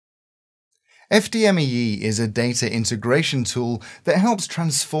FDMEE is a data integration tool that helps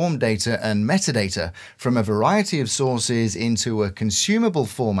transform data and metadata from a variety of sources into a consumable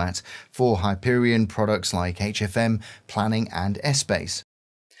format for Hyperion products like HFM, Planning, and Essbase.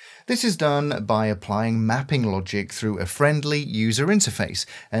 This is done by applying mapping logic through a friendly user interface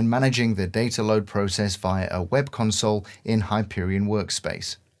and managing the data load process via a web console in Hyperion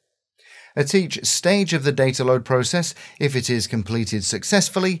Workspace. At each stage of the data load process, if it is completed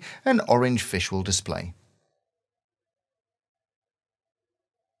successfully, an orange fish will display.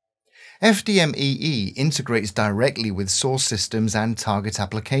 FDMEE integrates directly with source systems and target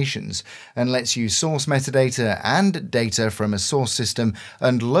applications, and lets you source metadata and data from a source system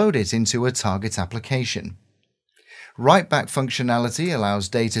and load it into a target application. Write-back functionality allows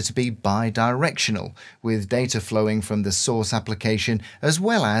data to be bi-directional, with data flowing from the source application as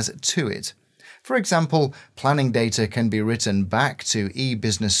well as to it. For example, planning data can be written back to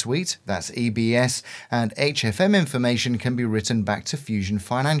eBusiness Suite, that's EBS, and HFM information can be written back to Fusion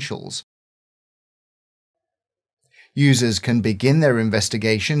Financials. Users can begin their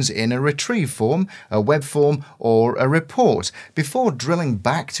investigations in a retrieve form, a web form, or a report before drilling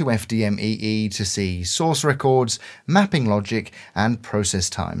back to FDMEE to see source records, mapping logic, and process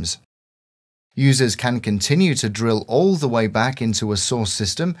times. Users can continue to drill all the way back into a source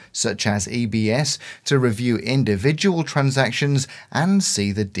system, such as EBS, to review individual transactions and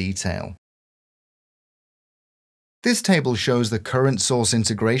see the detail. This table shows the current source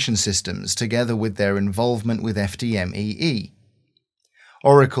integration systems together with their involvement with FDMEE.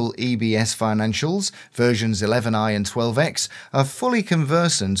 Oracle EBS Financials, versions 11i and 12x, are fully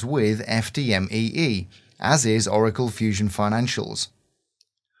conversant with FDMEE, as is Oracle Fusion Financials.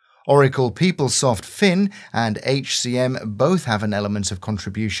 Oracle PeopleSoft Fin and HCM both have an element of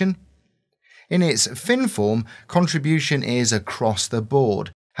contribution. In its Fin form, contribution is across the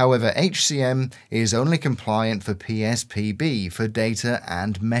board. However, HCM is only compliant for PSPB for data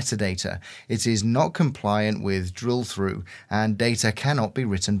and metadata. It is not compliant with drill-through, and data cannot be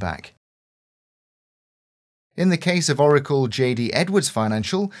written back. In the case of Oracle JD Edwards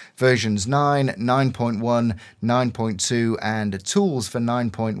Financial, versions 9, 9.1, 9.2, and tools for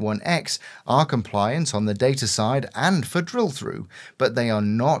 9.1x are compliant on the data side and for drill-through, but they are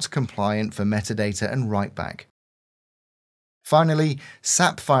not compliant for metadata and write-back. Finally,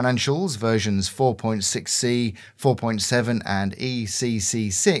 SAP Financials versions 4.6c, 4.7 and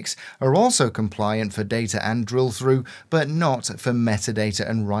ECC6 are also compliant for data and drill-through, but not for metadata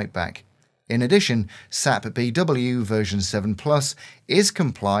and write-back. In addition, SAP BW version 7 Plus is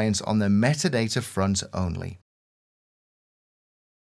compliant on the metadata front only.